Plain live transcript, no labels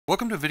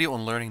Welcome to a video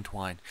on learning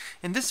Twine.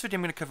 In this video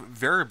I'm going to cover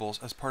variables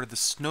as part of the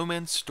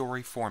Snowman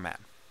story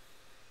format.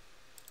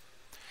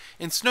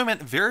 In Snowman,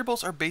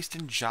 variables are based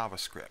in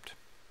JavaScript.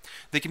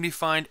 They can be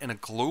defined in a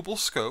global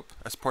scope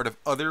as part of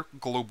other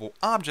global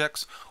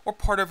objects or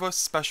part of a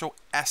special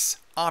S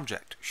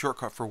object,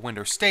 shortcut for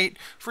window state,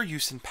 for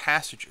use in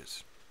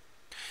passages.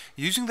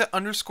 Using the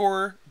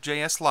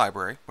 _JS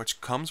library,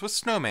 which comes with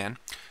Snowman,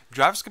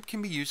 JavaScript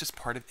can be used as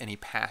part of any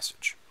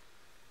passage.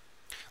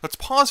 Let's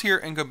pause here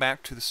and go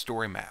back to the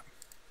story map.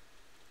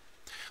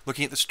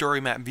 Looking at the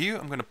story map view,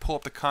 I'm going to pull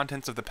up the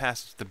contents of the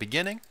passage at the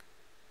beginning.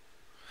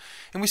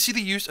 And we see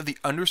the use of the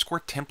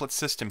 _template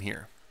system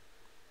here.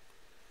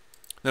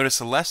 Notice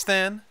the less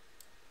than,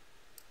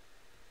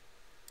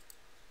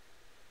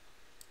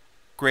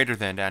 greater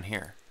than down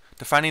here,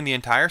 defining the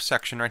entire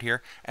section right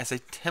here as a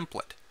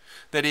template.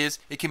 That is,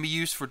 it can be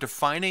used for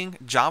defining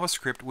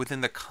JavaScript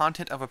within the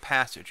content of a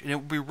passage, and it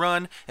will be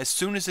run as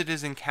soon as it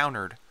is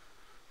encountered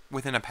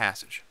within a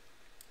passage.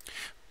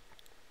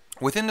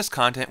 Within this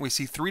content, we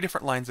see 3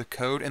 different lines of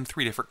code and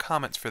 3 different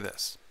comments for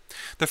this.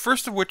 The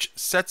first of which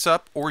sets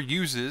up or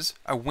uses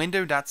a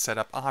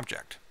window.setup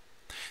object.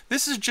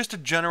 This is just a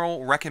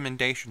general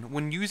recommendation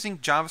when using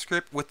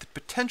JavaScript with the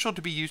potential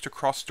to be used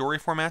across story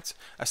formats,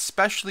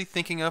 especially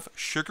thinking of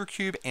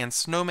SugarCube and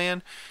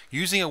Snowman.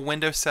 Using a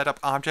window setup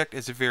object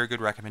is a very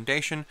good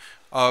recommendation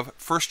of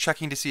first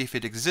checking to see if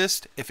it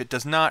exists. If it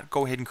does not,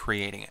 go ahead and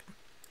creating it.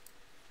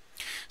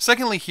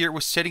 Secondly, here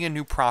we're setting a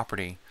new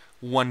property,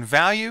 one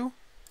value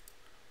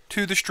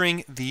to the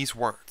string these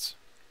words.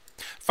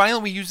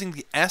 Finally, we're using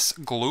the S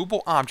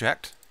global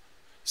object,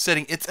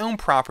 setting its own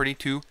property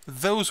to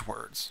those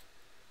words.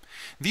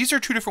 These are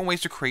 2 different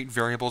ways to create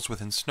variables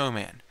within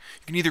Snowman.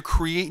 You can either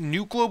create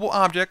new global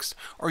objects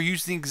or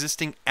use the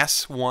existing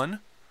S1,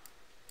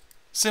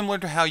 similar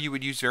to how you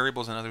would use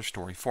variables in other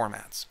story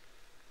formats.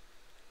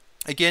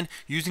 Again,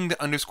 using the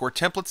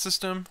 _template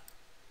system,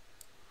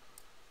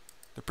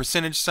 the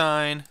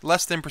 %,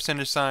 less than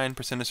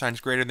 %, is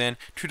greater than,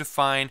 to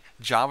define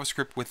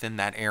JavaScript within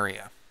that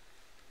area.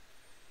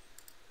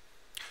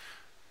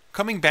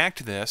 Coming back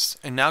to this,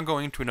 and now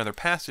going to another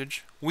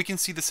passage, we can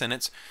see the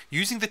sentence,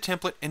 using the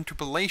template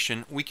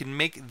interpolation, we can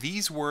make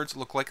these words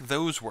look like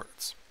those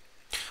words.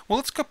 Well,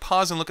 let's go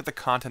pause and look at the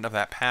content of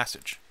that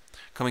passage.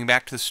 Coming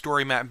back to the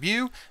story map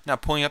view, now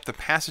pulling up the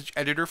passage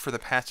editor for the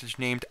passage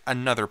named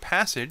Another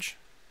Passage,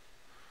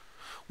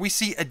 we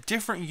see a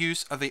different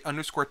use of the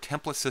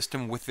 _template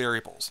system with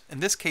variables, in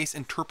this case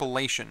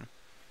interpolation,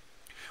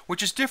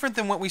 which is different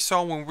than what we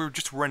saw when we were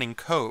just running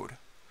code.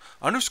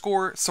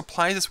 Underscore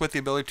supplies us with the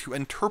ability to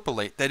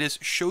interpolate, that is,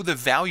 show the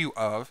value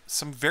of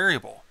some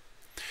variable.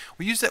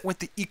 We use that with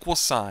the equal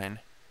sign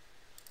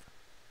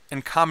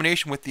in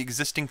combination with the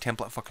existing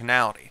template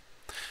functionality.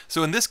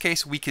 So in this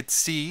case, we could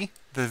see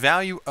the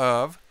value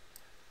of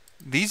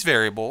these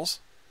variables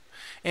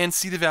and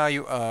see the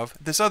value of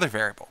this other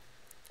variable.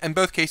 In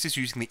both cases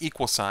using the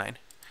equal sign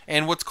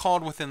and what's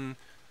called within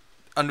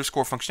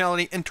underscore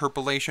functionality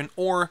interpolation,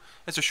 or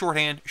as a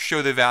shorthand,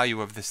 show the value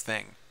of this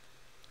thing.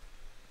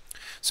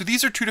 So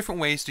these are 2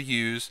 different ways to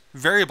use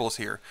variables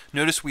here.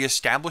 Notice we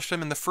established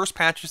them in the first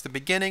passage at the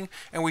beginning,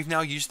 and we've now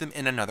used them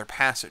in another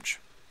passage.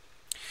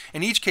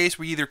 In each case,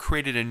 we either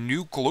created a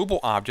new global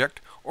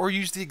object or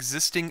used the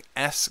existing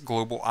S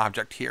global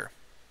object here.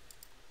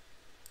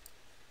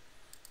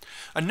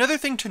 Another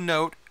thing to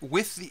note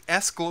with the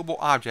S global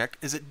object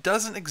is it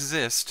doesn't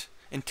exist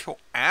until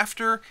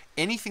after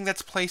anything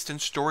that's placed in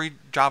story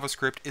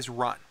JavaScript is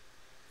run.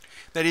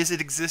 That is,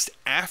 it exists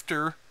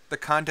after the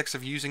context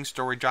of using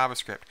story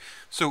JavaScript.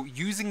 So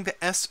using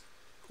the S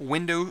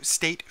window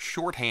state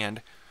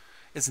shorthand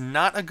is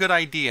not a good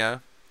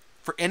idea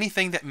for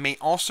anything that may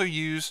also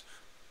use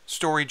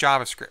story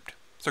JavaScript.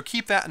 So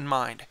keep that in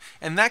mind.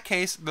 In that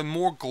case, the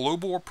more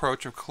global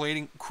approach of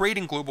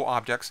creating global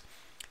objects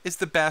is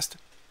the best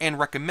and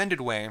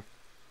recommended way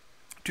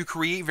to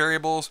create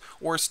variables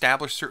or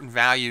establish certain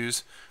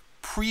values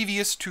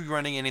previous to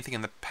running anything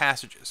in the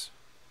passages.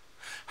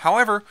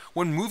 However,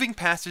 when moving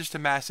passage to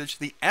passage,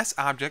 the S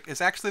object is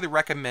actually the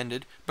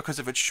recommended, because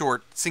of its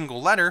short single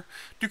letter,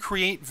 to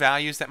create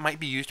values that might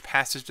be used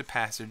passage to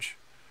passage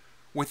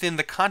within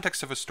the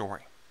context of a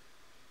story.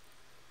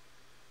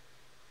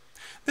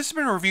 This has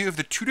been a review of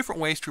the 2 different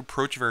ways to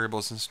approach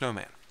variables in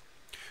Snowman.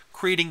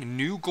 Creating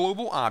new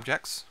global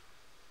objects,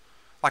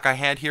 like I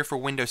had here for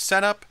Windows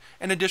setup,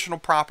 and additional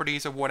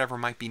properties of whatever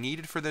might be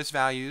needed for those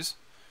values,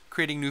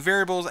 creating new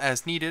variables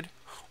as needed,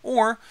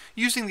 or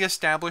using the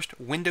established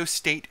Windows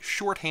state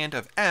shorthand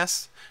of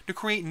S to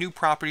create new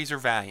properties or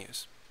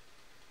values.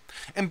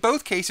 In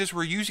both cases,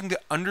 we're using the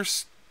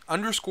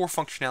underscore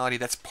functionality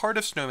that's part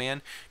of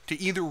Snowman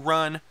to either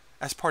run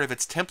as part of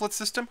its template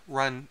system,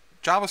 run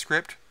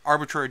JavaScript,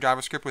 arbitrary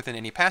JavaScript within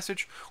any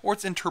passage, or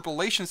its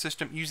interpolation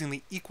system using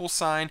the equal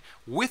sign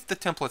with the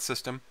template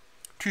system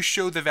to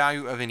show the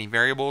value of any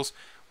variables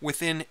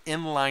within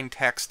inline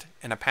text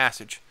in a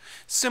passage,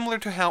 similar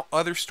to how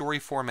other story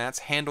formats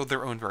handle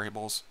their own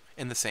variables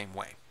in the same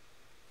way.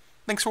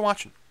 Thanks for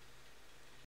watching.